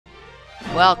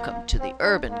Welcome to the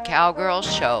Urban Cowgirl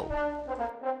Show.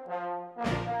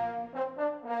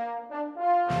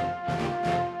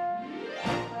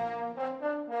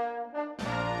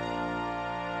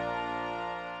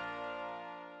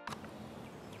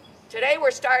 Today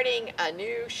we're starting a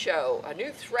new show, a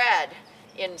new thread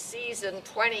in season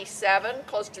 27,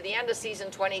 close to the end of season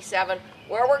 27,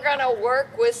 where we're going to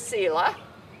work with Seela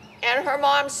and her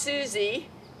mom Suzie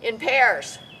in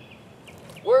pairs.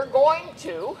 We're going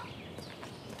to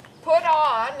put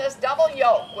on this double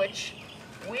yoke, which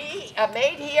we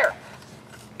made here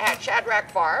at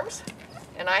Shadrack Farms.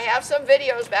 And I have some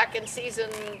videos back in season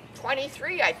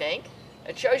 23, I think,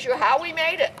 that shows you how we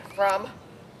made it from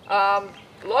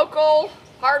local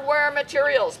hardware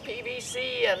materials,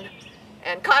 PVC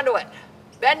and conduit,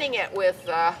 bending it with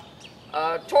a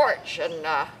torch and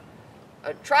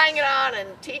trying it on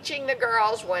and teaching the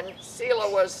girls when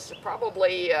Seela was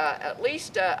probably at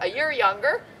least a year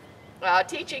younger,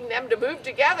 teaching them to move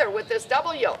together with this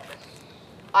double yoke.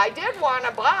 I did want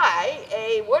to buy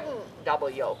a wooden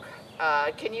double yoke.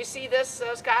 Can you see this,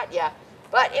 Scott? Yeah.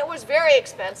 But it was very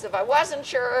expensive. I wasn't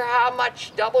sure how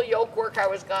much double yoke work I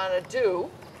was going to do.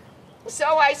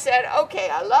 So I said, okay,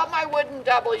 I love my wooden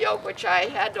double yoke, which I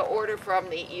had to order from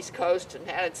the East Coast and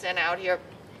had it sent out here.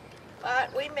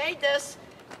 But we made this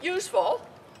useful,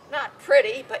 not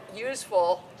pretty, but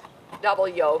useful double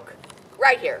yoke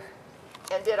right here.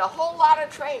 And did a whole lot of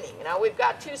training. Now we've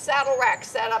got 2 saddle racks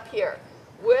set up here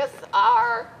with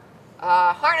our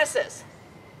harnesses.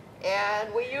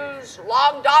 And we use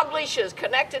long dog leashes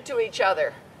connected to each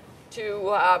other to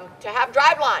have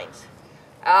drive lines.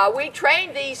 We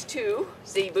trained these 2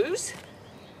 Zebus,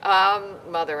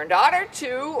 mother and daughter,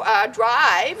 to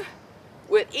drive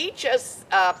with each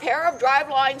a pair of drive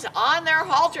lines on their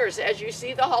halters, as you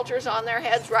see the halters on their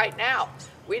heads right now.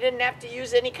 We didn't have to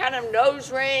use any kind of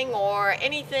nose ring or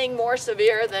anything more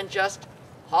severe than just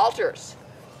halters.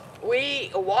 We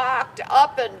walked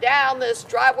up and down this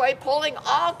driveway pulling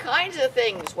all kinds of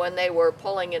things when they were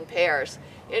pulling in pairs,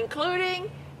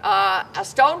 including a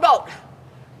stone boat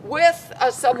with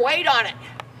some weight on it.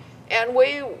 And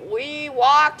we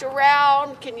walked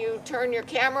around, can you turn your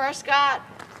camera, Scott?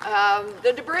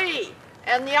 The debris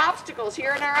and the obstacles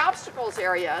here in our obstacles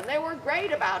area. And they were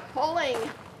great about pulling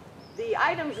the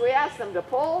items we asked them to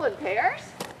pull in pairs.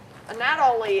 And not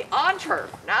only on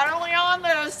turf, not only on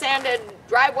the sanded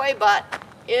driveway, but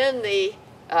in the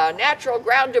natural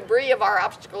ground debris of our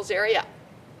obstacles area.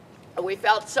 We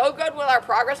felt so good with our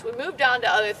progress. We moved on to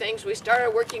other things. We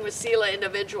started working with Seela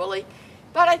individually,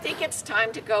 but I think it's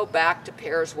time to go back to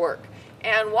pairs work.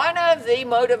 And one of the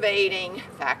motivating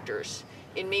factors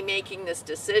in me making this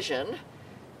decision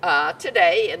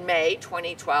today in May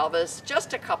 2012 is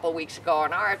just a couple weeks ago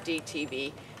on RFD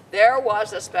TV, there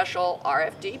was a special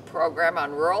RFD program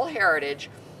on rural heritage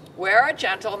where a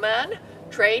gentleman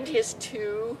trained his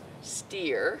 2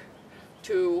 steer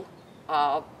to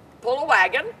pull a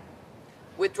wagon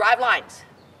with drive lines.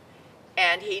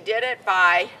 And he did it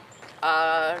by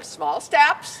small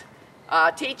steps,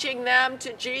 teaching them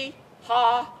to gee,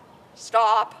 haw,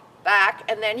 stop, back,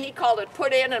 and then he called it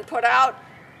put in and put out.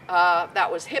 That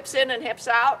was hips in and hips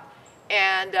out.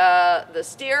 And the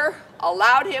steer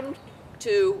allowed him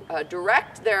to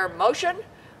direct their motion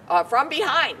from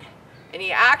behind. And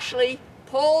he actually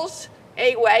pulls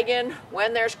a wagon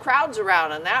when there's crowds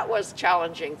around, and that was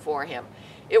challenging for him.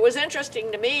 It was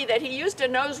interesting to me that he used a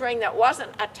nose ring that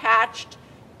wasn't attached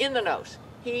in the nose.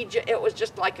 It was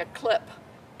just like a clip,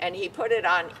 and he put it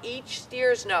on each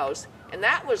steer's nose, and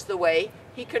that was the way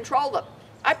he controlled them.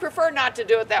 I prefer not to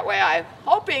do it that way. I'm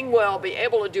hoping we'll be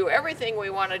able to do everything we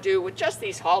want to do with just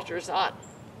these halters on.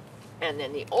 And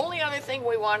then the only other thing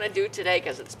we want to do today,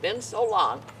 because it's been so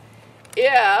long,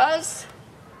 is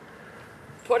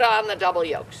put on the double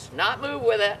yokes. Not move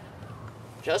with it,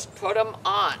 just put them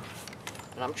on.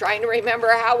 And I'm trying to remember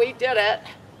how we did it.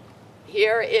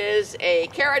 Here is a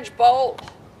carriage bolt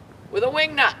with a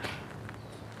wing nut.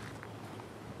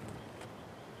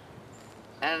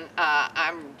 And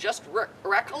I'm just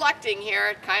recollecting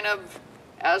here, kind of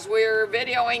as we're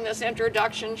videoing this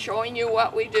introduction, showing you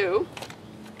what we do.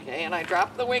 Okay, and I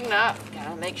drop the wing nut.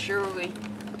 Gotta make sure we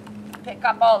pick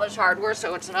up all this hardware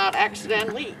so it's not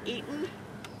accidentally eaten.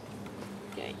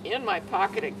 Okay, in my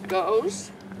pocket it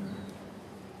goes.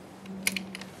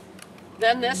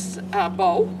 Then this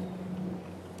bow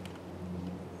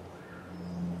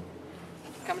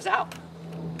comes out.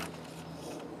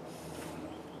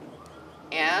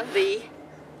 And the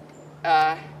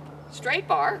straight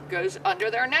bar goes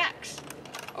under their necks.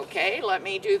 Okay, let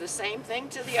me do the same thing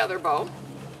to the other bow.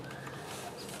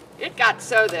 It got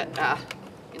so that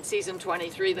in season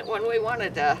 23 that when we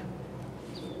wanted to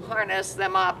harness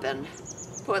them up and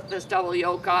put this double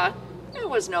yoke on. It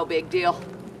was no big deal.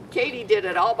 Katie did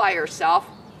it all by herself,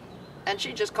 and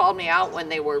she just called me out when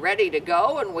they were ready to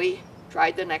go, and we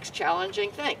tried the next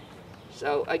challenging thing.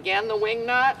 So again, the wing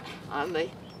nut on the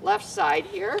left side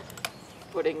here,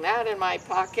 putting that in my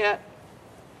pocket.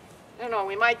 I don't know,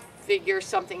 we might figure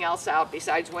something else out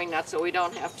besides wing nuts so we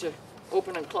don't have to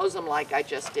open and close them like I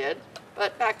just did.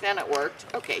 But back then it worked.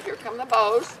 Okay, here come the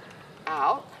bows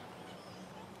out.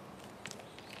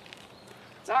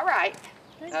 It's all right.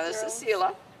 Now this is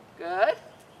Seela. Good.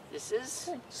 This is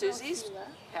Susie's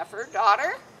heifer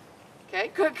daughter.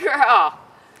 Okay, good girl.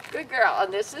 Good girl.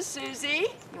 And this is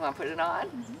Suzie. You want to put it on?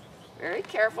 Mm-hmm. Very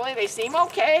carefully. They seem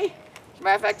okay. As a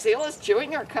matter of fact, Seela's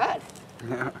chewing her cud.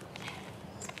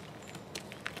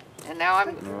 And now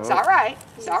it's all right.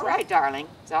 It's all right, darling.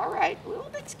 It's all right. A little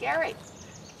bit scary.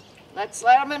 Let's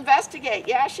let them investigate.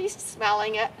 Yeah, she's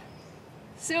smelling it.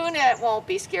 Soon it won't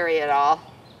be scary at all.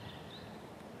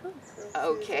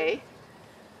 Okay.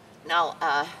 Now,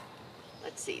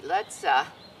 let's see. Let's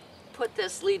put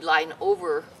this lead line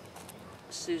over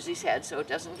Susie's head so it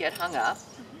doesn't get hung up.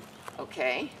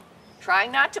 Okay.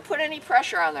 Trying not to put any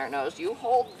pressure on their nose. You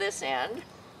hold this end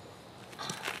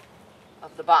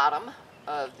of the bottom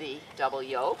of the double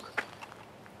yoke.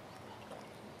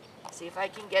 See if I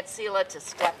can get Seela to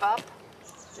step up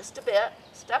just a bit.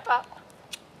 Step up.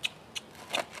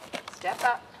 Step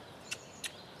up.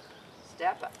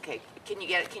 Step up. Okay, can you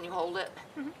get it? Can you hold it?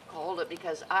 Mm-hmm. Hold it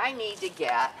because I need to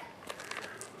get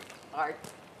our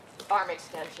arm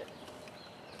extension.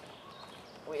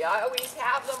 We always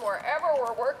have them wherever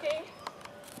we're working.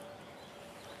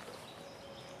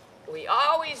 We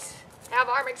always have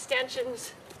arm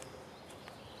extensions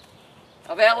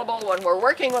available when we're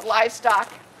working with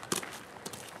livestock.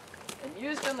 And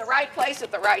used in the right place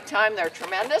at the right time, they're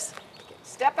tremendous.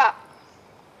 Step up.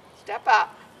 Step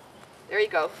up. There you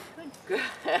go.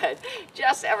 Good.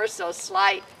 Just ever so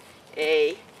slight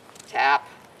a tap.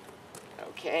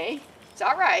 Okay. It's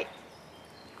all right.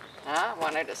 I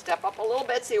wanted to step up a little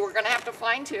bit. See, we're going to have to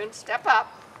fine tune. Step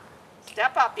up.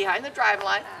 Step up behind the drive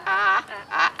line. A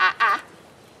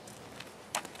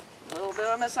little bit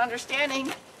of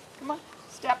misunderstanding. Come on.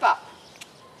 Step up.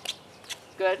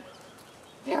 Good.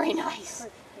 Very nice.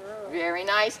 Very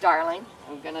nice, darling.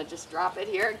 I'm going to just drop it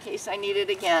here in case I need it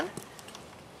again.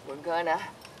 We're going to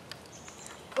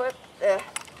put the,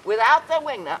 without the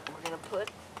wing nut, we're going to put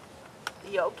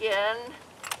the yoke in.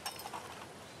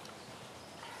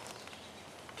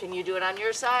 Can you do it on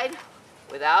your side?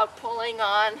 Without pulling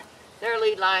on their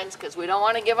lead lines, because we don't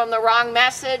want to give them the wrong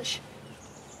message.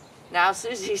 Now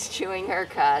Susie's chewing her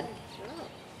cud.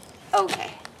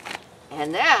 Okay.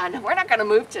 And then, we're not going to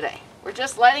move today. We're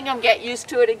just letting them get used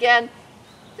to it again.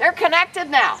 They're connected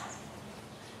now.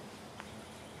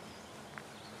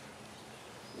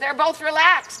 They're both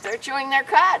relaxed. They're chewing their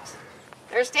cuds.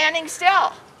 They're standing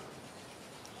still.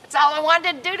 That's all I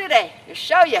wanted to do today, is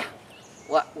show you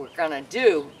what we're going to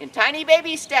do in tiny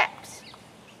baby steps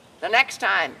the next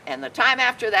time and the time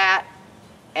after that,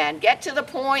 and get to the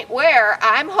point where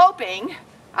I'm hoping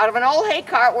out of an old hay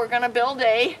cart we're going to build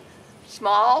a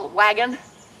small wagon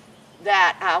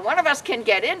that one of us can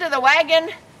get into the wagon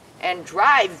and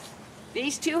drive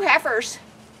these two heifers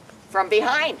from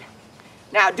behind.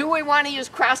 Now, do we want to use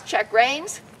cross-check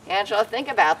reins? Angela, think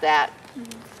about that.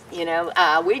 Mm-hmm. You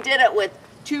know, we did it with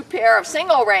 2 pair of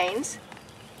single reins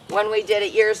when we did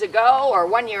it years ago, or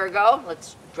 1 year ago.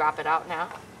 Let's drop it out now.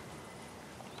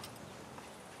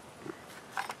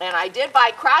 And I did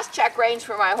buy cross-check reins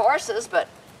for my horses, but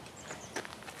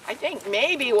I think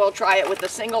maybe we'll try it with the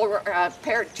single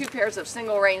 2 pairs of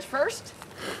single reins first.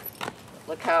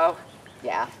 Look how,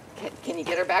 yeah. Can you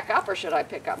get her back up, or should I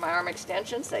pick up my arm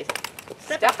extensions? Say,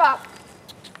 step up.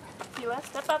 Seela,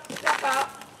 step up. Step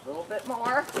up. A little bit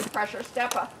more. Pressure,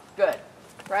 step up. Good.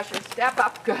 Pressure, step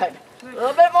up. Good. A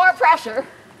little bit more pressure.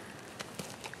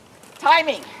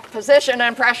 Timing, position,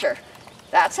 and pressure.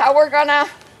 That's how we're going to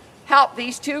help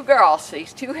these 2 girls,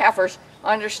 these 2 heifers,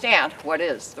 understand what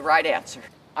is the right answer.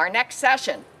 Our next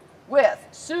session with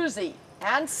Suzie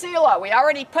and Seela. We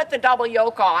already put the double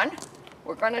yoke on.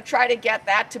 We're going to try to get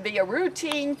that to be a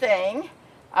routine thing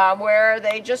where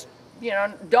they just, you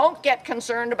know, don't get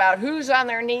concerned about who's on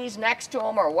their knees next to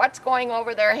them or what's going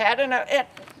over their head, and it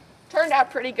turned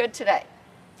out pretty good today.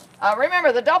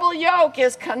 Remember, the double yoke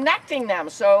is connecting them,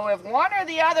 so if one or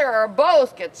the other or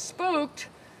both get spooked,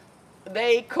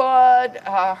 they could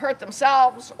hurt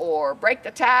themselves or break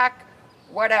the tack,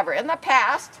 whatever. In the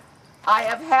past, I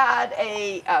have had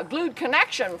a glued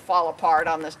connection fall apart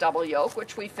on this double yoke,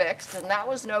 which we fixed, and that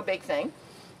was no big thing.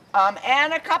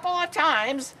 And a couple of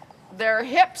times, their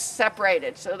hips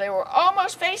separated, so they were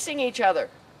almost facing each other,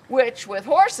 which with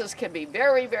horses can be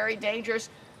very, very dangerous.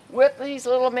 With these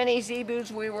little mini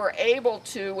Zebus, we were able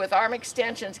to, with arm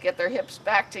extensions, get their hips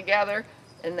back together,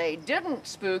 and they didn't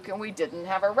spook, and we didn't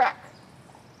have a wreck.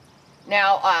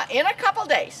 Now, in a couple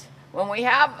days, when we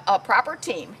have a proper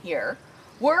team here,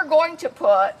 we're going to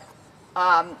put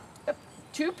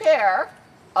two pair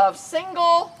of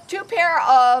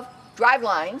drive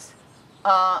lines,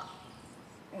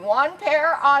 one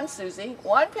pair on Suzie,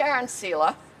 one pair on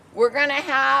Seela. We're going to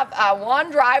have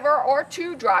one driver or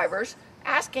two drivers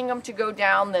asking them to go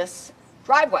down this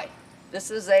driveway. This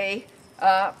is a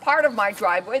part of my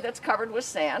driveway that's covered with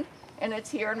sand, and it's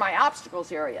here in my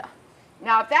obstacles area.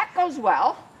 Now, if that goes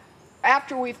well,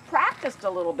 after we've practiced a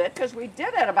little bit, because we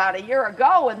did it about a year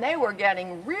ago and they were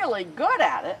getting really good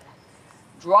at it,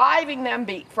 driving them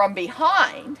from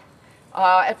behind,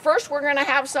 at first we're going to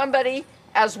have somebody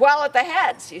as well at the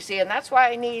heads, you see, and that's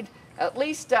why I need at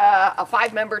least a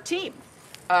 5-member team.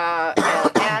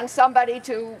 And somebody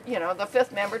to, the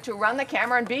 5th member to run the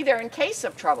camera and be there in case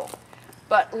of trouble.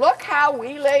 But look how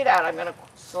we laid out. I'm going to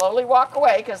slowly walk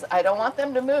away because I don't want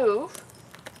them to move.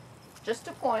 Just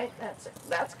a point.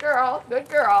 That's good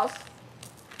girls.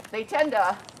 They tend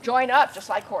to join up just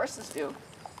like horses do.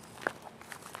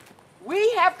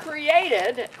 We have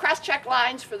created cross-check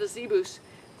lines for the Zebus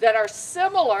that are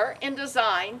similar in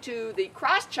design to the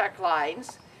cross-check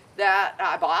lines that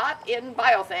I bought in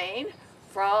biothane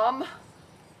from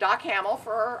Doc Hamill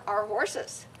for our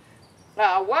horses.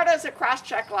 Now, what is a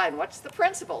cross-check line? What's the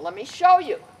principle? Let me show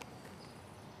you.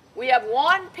 We have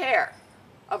one pair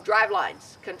of drive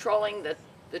lines controlling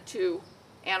the two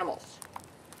animals.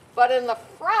 But in the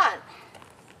front,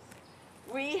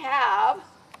 we have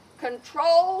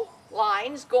control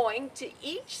lines going to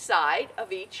each side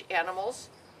of each animal's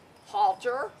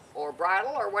halter or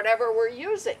bridle or whatever we're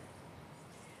using.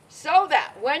 So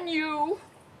that when you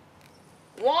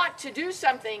want to do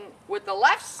something with the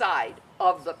left side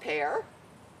of the pair,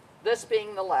 this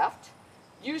being the left,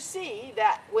 you see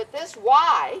that with this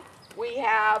Y, we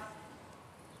have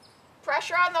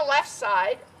pressure on the left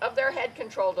side of their head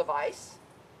control device,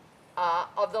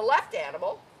 of the left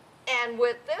animal, and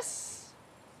with this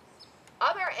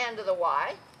other end of the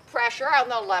Y, pressure on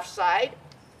the left side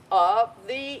of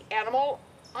the animal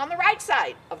on the right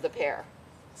side of the pair.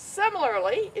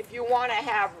 Similarly, if you want to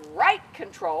have right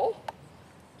control,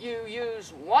 you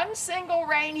use one single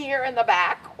rein here in the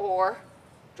back or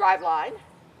drive line,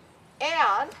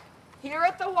 and here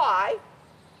at the Y,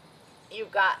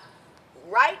 you've got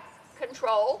right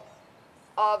control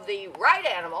of the right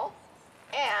animal,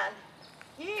 and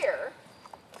here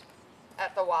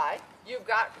at the Y, you've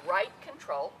got right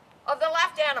control of the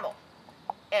left animal.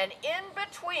 And in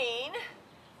between,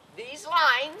 these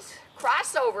lines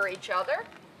cross over each other,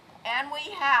 and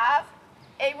we have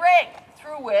a ring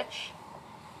through which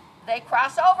they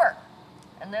cross over.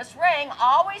 And this ring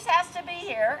always has to be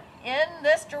here in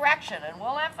this direction, and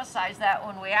we'll emphasize that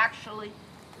when we actually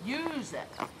use it.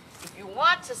 If you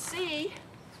want to see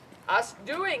us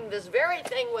doing this very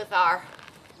thing with our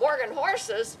Morgan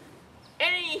horses,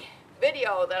 any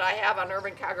video that I have on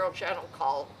Urban Cowgirl channel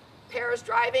called Pairs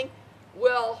Driving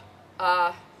will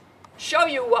show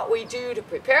you what we do to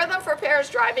prepare them for pairs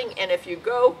driving, and if you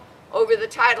go over the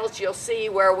titles, you'll see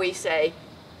where we say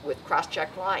with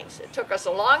cross-check lines. It took us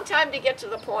a long time to get to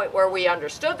the point where we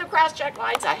understood the cross-check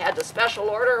lines. I had to special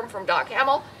order them from Doc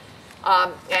Hamill,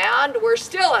 and we're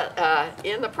still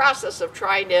in the process of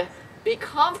trying to be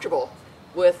comfortable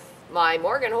with my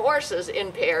Morgan horses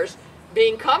in pairs,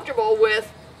 being comfortable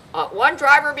with one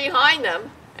driver behind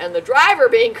them, and the driver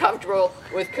being comfortable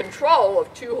with control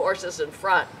of two horses in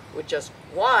front with just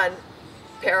one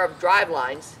pair of drive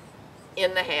lines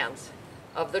in the hands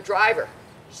of the driver.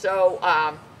 So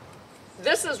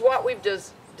this is what we've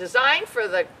designed for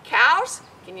the cows.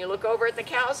 Can you look over at the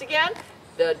cows again?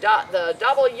 The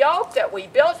double yoke that we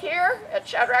built here at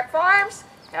Shadrack Farms,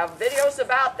 have videos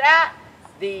about that.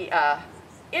 The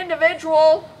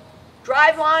individual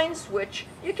drive lines, which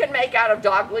you can make out of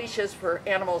dog leashes for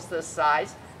animals this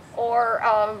size, or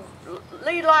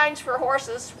lead lines for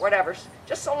horses, whatever,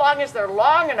 just so long as they're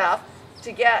long enough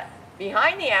to get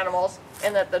behind the animals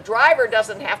and that the driver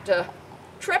doesn't have to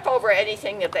trip over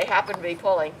anything that they happen to be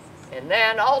pulling. And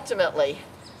then ultimately,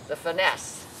 the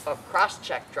finesse of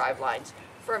cross-check drive lines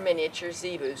for miniature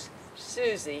Zebus,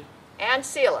 Suzie and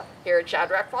Seela here at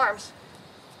Shadrack Farms.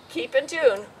 Keep in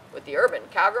tune with the Urban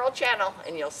Cowgirl channel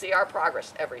and you'll see our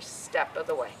progress every step of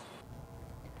the way.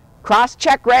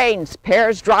 Cross-check reins,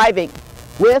 pairs driving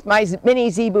with my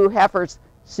mini Zebu heifers,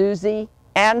 Suzie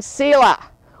and Seela.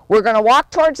 we're going to walk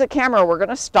towards the camera. We're going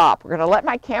to stop. We're going to let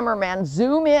my cameraman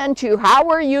zoom into how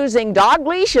we're using dog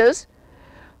leashes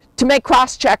to make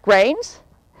cross-check reins.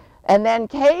 And then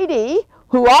Katie,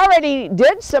 who already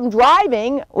did some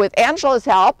driving with Angela's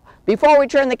help, before we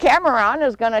turn the camera on,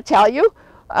 is going to tell you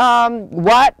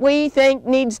what we think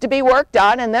needs to be worked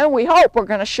on. And then we hope we're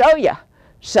going to show you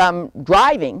some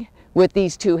driving with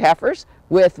these two heifers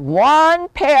with one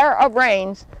pair of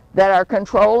reins that are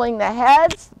controlling the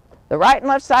heads, the right and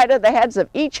left side of the heads of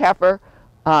each heifer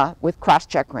with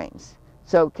cross-check reins.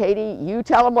 So Katie, you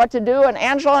tell them what to do, and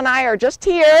Angela and I are just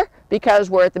here because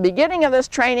we're at the beginning of this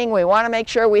training. We want to make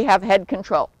sure we have head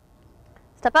control.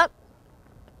 Step up.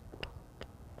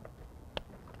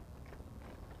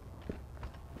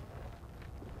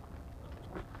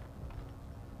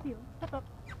 Step up.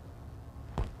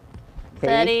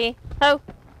 Steady. Ho.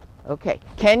 Okay,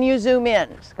 can you zoom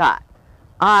in, Scott,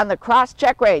 on the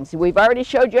cross-check reins? We've already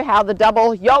showed you how the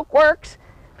double yoke works.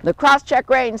 The cross-check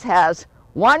reins has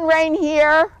one rein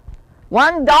here,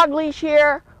 one dog leash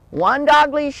here, one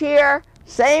dog leash here.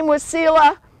 Same with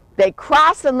Seela. They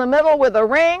cross in the middle with a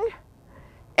ring,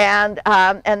 and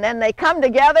then they come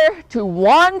together to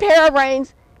one pair of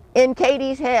reins in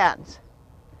Katie's hands.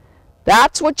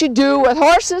 That's what you do with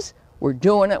horses. We're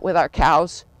doing it with our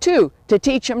cows too, to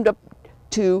teach them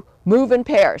to move in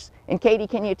pairs. And Katie,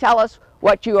 can you tell us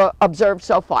what you observed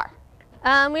so far?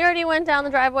 We already went down the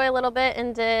driveway a little bit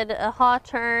and did a haw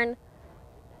turn.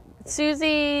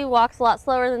 Suzie walks a lot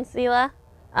slower than Seela.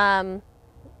 And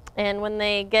when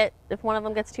they if one of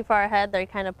them gets too far ahead, they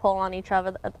kind of pull on each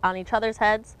other's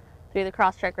heads through the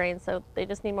cross-check reins. So they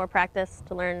just need more practice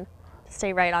to learn to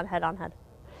stay right on head.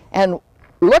 And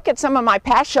look at some of my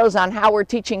past shows on how we're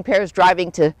teaching pairs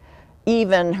driving to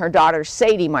even her daughter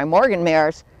Sadie, my Morgan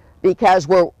mares, because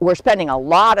we're spending a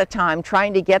lot of time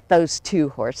trying to get those two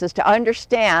horses to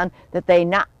understand that they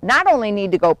not only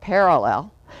need to go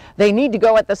parallel, they need to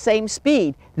go at the same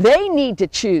speed. They need to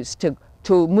choose to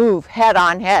move head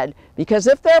on head, because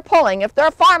if they're pulling, if they're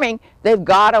farming, they've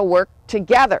got to work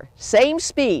together. Same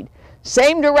speed,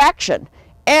 same direction.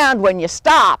 And when you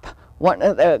stop, one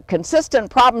of the consistent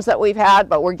problems that we've had,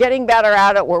 but we're getting better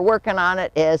at it, we're working on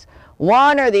it, is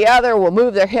one or the other will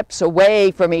move their hips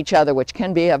away from each other, which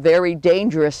can be a very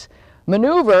dangerous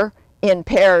maneuver in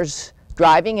pairs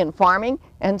driving and farming,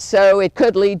 and so it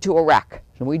could lead to a wreck.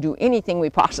 So we do anything we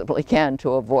possibly can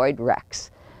to avoid wrecks.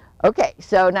 Okay,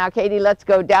 so now Katie, let's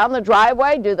go down the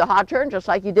driveway, do the haw turn just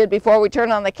like you did before we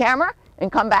turn on the camera,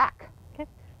 and come back. Okay,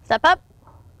 step up.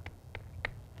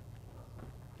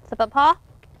 Step up, haw.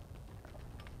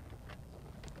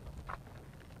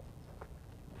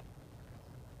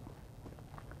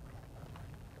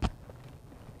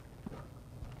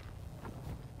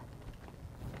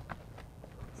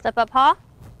 Step up, haw.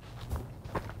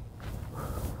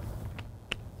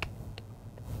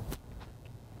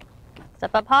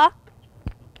 Step up, haw.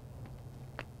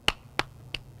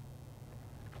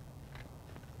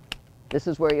 This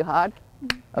is where you hawed?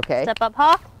 Okay. Step up,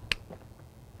 haw.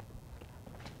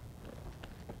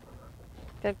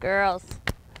 Good girls.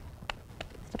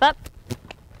 Step up.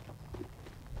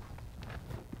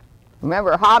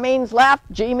 Remember, haw means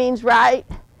left, G means right.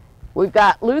 We've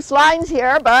got loose lines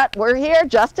here, but we're here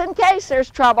just in case there's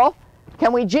trouble.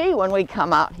 Can we G when we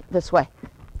come out this way?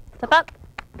 Step up.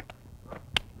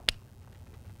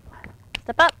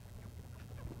 Step up.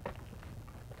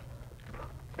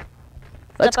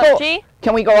 Let's Step up, go. G.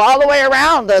 Can we go all the way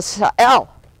around this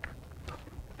L?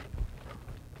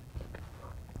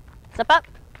 Step up.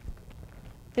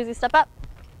 Suzie, step up.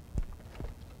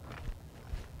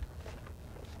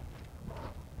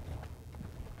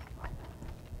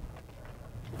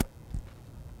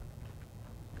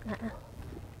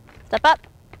 Step up.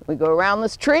 We go around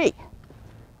this tree.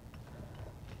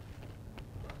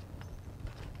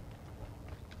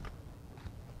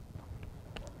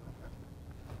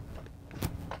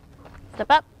 Step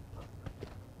up.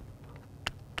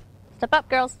 Step up,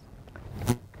 girls.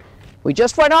 We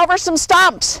just went over some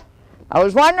stumps. I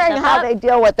was wondering Step how up. they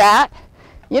deal with that.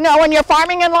 You know, when you're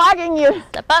farming and logging, you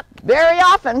Step up. very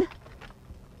often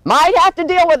might have to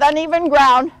deal with uneven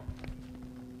ground.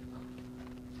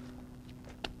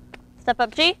 Step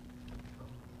up, G.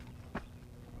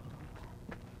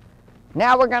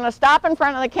 Now we're going to stop in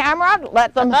front of the camera,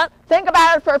 let them Step up. think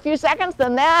about it for a few seconds,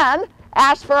 and then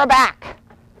ask for a back.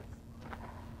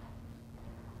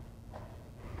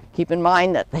 Keep in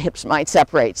mind that the hips might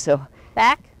separate, so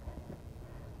Back.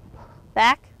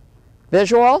 Back.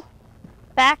 visual.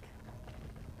 Back.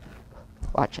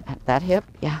 Watch that hip,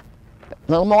 yeah. A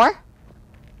little more.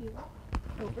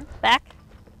 Back.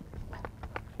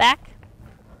 Back.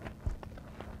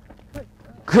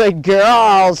 Good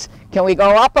girls. Can we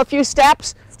go up a few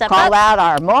steps? Step Call up. that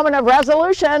our moment of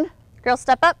resolution. Girls,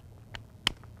 step up.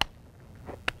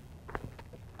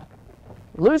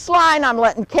 Loose line. I'm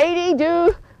letting Katie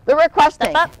do the requesting.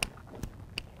 Step up.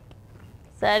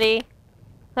 Steady.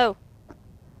 Oh.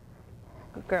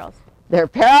 Good girls. They're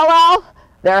parallel.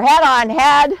 They're head on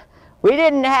head. We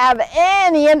didn't have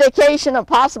any indication of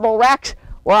possible wrecks.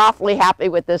 We're awfully happy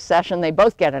with this session. They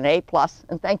both get an A+,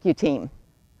 and thank you, team.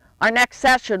 Our next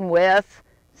session with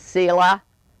Seela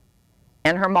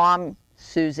and her mom,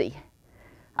 Suzie.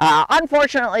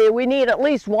 Unfortunately, we need at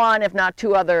least one, if not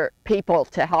two other people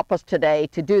to help us today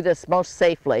to do this most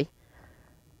safely.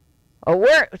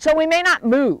 So we may not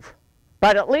move,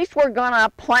 but at least we're going to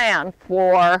plan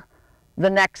for the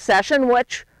next session,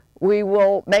 which we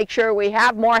will make sure we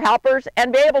have more helpers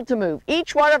and be able to move.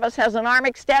 Each one of us has an arm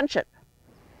extension.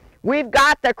 We've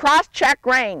got the cross-check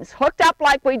reins hooked up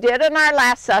like we did in our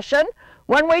last session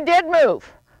when we did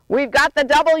move. We've got the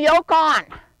double yoke on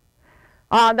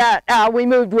that we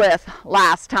moved with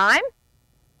last time.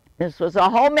 This was a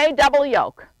homemade double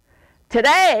yoke.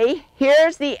 Today,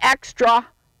 here's the extra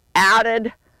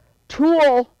added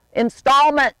tool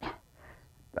installment.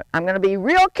 But I'm going to be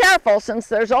real careful since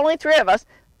there's only 3 of us.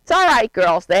 It's all right,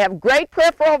 girls. They have great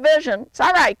peripheral vision. It's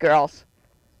all right, girls.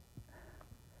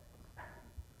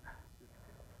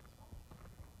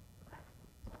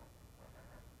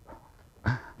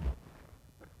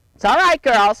 It's all right,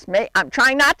 girls. I'm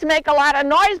trying not to make a lot of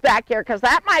noise back here because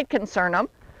that might concern them.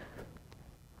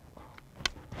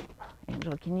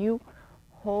 Angela, can you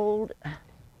hold,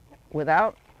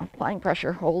 without applying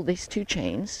pressure, hold these 2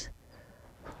 chains?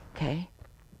 Okay.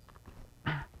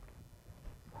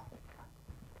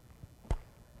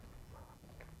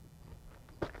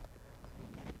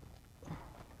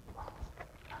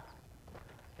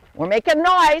 We're making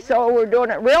noise, so we're doing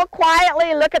it real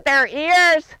quietly. Look at their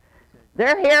ears.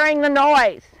 They're hearing the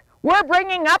noise. We're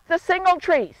bringing up the single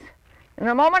trees. In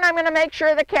a moment, I'm going to make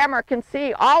sure the camera can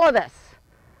see all of this.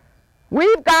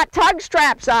 We've got tug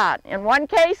straps on. In one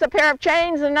case, a pair of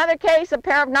chains. In another case, a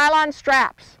pair of nylon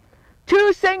straps.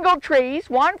 2 single trees,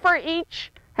 1 for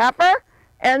each heifer,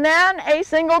 and then a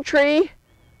single tree.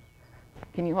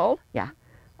 Can you hold? Yeah.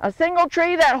 A single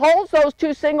tree that holds those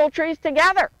 2 single trees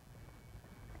together.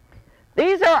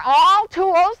 These are all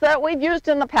tools that we've used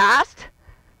in the past,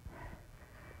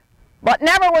 but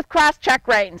never with cross-check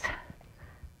reins.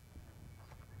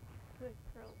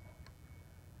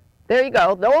 There you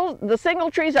go. The single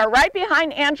trees are right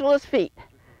behind Angela's feet.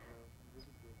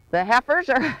 The heifers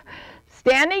are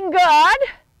standing good.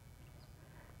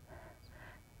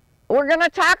 We're going to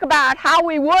talk about how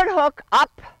we would hook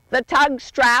up the tug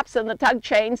straps and the tug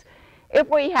chains if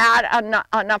we had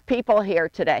enough people here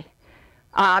today.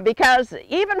 Because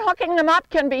even hooking them up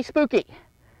can be spooky.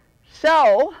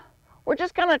 So we're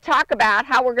just going to talk about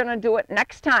how we're going to do it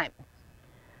next time.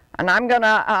 And I'm going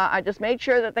to, I just made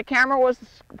sure that the camera was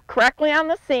correctly on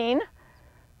the scene.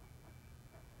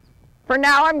 For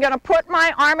now, I'm going to put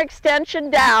my arm extension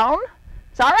down.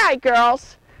 It's all right,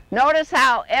 girls. Notice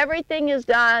how everything is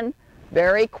done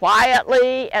very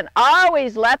quietly, and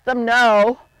always let them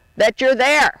know that you're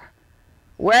there.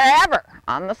 Wherever,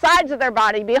 on the sides of their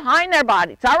body, behind their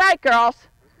body. It's all right, girls.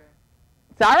 Okay.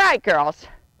 It's all right, girls.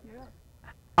 Yeah.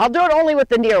 I'll do it only with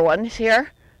the near ones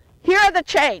here. Here are the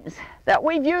chains that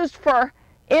we've used for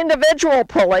individual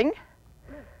pulling.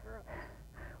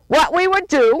 What we would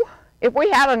do, if we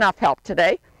had enough help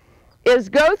today, is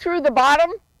go through the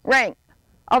bottom ring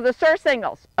of the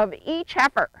surcingles of each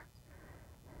heifer.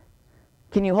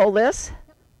 Can you hold this?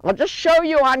 I'll just show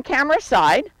you on camera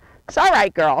side. It's all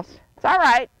right, girls. It's all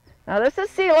right. Now this is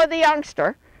Seela, the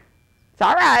youngster. It's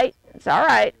all right. It's all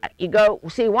right. You go,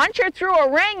 see, once you're through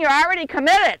a ring, you're already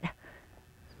committed.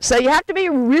 So you have to be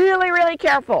really, really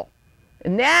careful.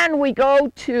 And then we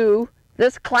go to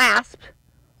this clasp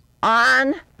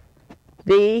on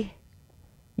the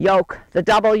yoke, the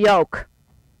double yoke.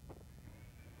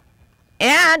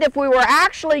 And if we were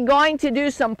actually going to do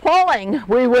some pulling,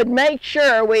 we would make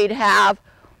sure we'd have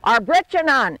our britchin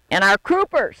on and our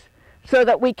croupers so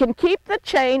that we can keep the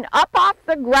chain up off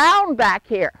the ground back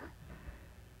here.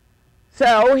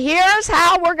 So here's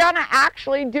how we're going to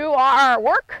actually do our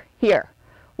work here.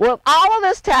 With all of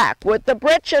this tack, with the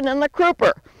britchin and the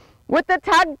crouper, with the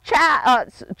tug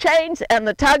chains and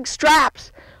the tug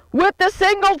straps, with the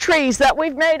single trees that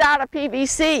we've made out of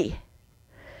PVC.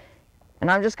 And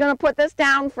I'm just going to put this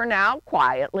down for now,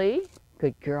 quietly.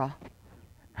 Good girl.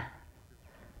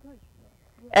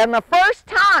 And the first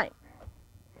time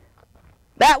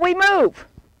that we move,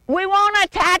 we won't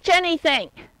attach anything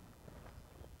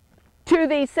to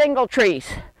these single trees.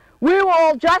 we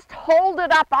will just hold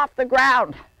it up off the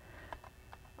ground.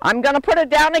 I'm going to put it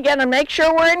down again and make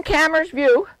sure we're in camera's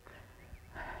view.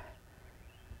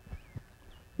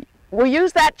 We'll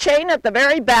use that chain at the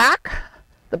very back,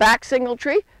 the back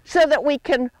singletree, so that we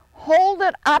can hold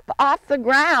it up off the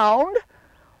ground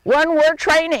when we're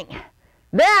training.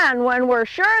 Then, when we're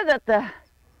sure that the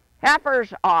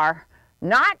heifers are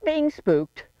not being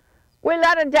spooked, we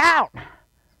let it down.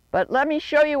 But let me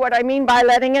show you what I mean by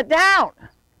letting it down.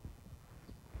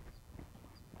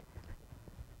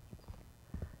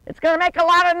 It's going to make a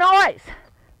lot of noise,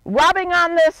 rubbing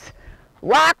on this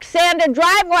rock sanded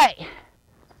driveway.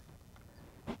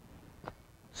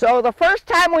 So the first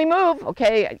time we move,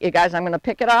 okay, you guys, I'm going to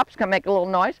pick it up. It's going to make a little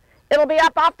noise. It'll be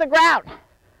up off the ground.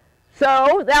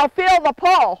 So they'll feel the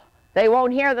pull. They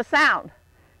won't hear the sound.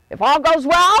 If all goes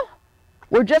well,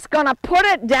 we're just going to put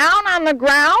it down on the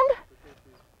ground.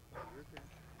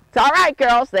 It's all right,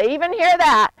 girls. They even hear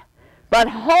that. But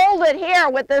hold it here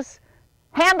with this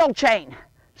handle chain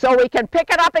so we can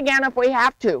pick it up again if we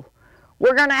have to.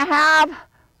 We're going to have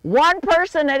one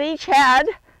person at each head,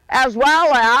 as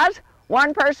well as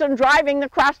one person driving the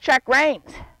cross-check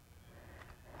reins.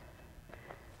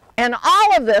 And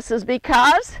all of this is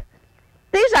because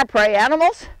these are prey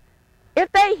animals.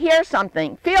 If they hear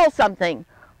something, feel something,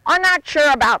 are not sure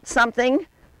about something,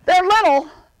 they're little,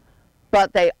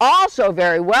 but they also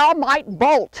very well might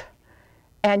bolt.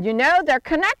 And you know, they're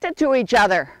connected to each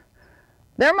other.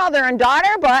 They're mother and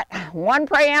daughter, but one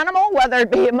prey animal, whether it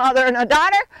be a mother and a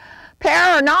daughter,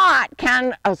 pair or not,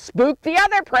 can spook the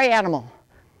other prey animal.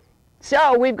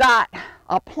 So we've got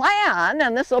a plan,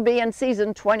 and this will be in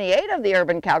season 28 of the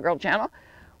Urban Cowgirl channel.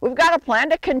 We've got a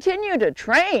plan to continue to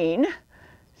train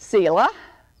Seela,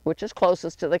 which is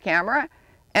closest to the camera,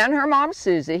 and her mom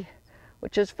Suzie,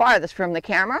 which is farthest from the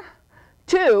camera,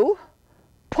 to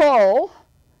pull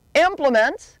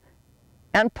implements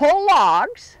and pull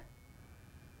logs,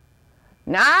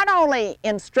 not only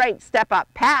in straight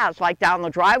step-up paths like down the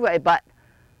driveway, but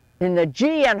in the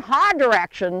G and H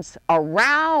directions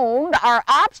around our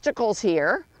obstacles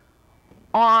here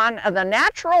on the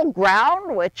natural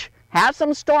ground, which has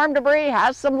some storm debris,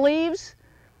 has some leaves,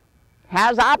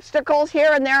 has obstacles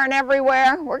here and there and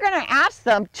everywhere. We're going to ask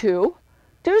them to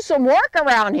do some work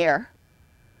around here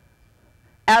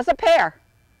as a pair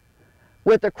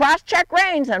with the cross-check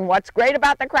reins. And what's great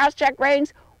about the cross-check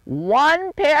reins,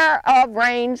 one pair of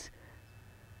reins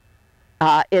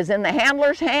is in the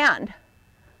handler's hand,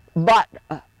 but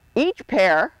the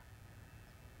pair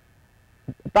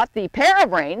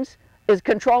of reins is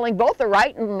controlling both the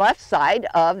right and left side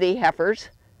of the heifer's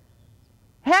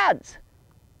heads.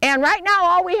 And right now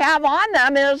all we have on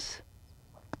them is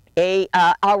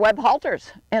our web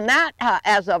halters. And that,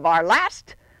 as of our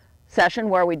last session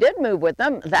where we did move with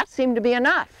them, that seemed to be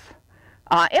enough.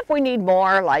 If we need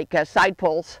more, like side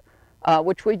pulls,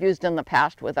 which we've used in the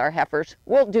past with our heifers,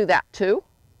 we'll do that too.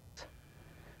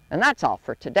 And that's all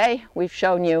for today. We've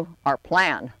shown you our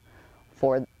plan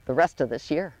for the rest of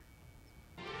this year.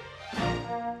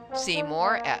 See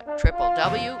more at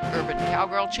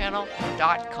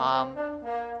www.urbancowgirlchannel.com.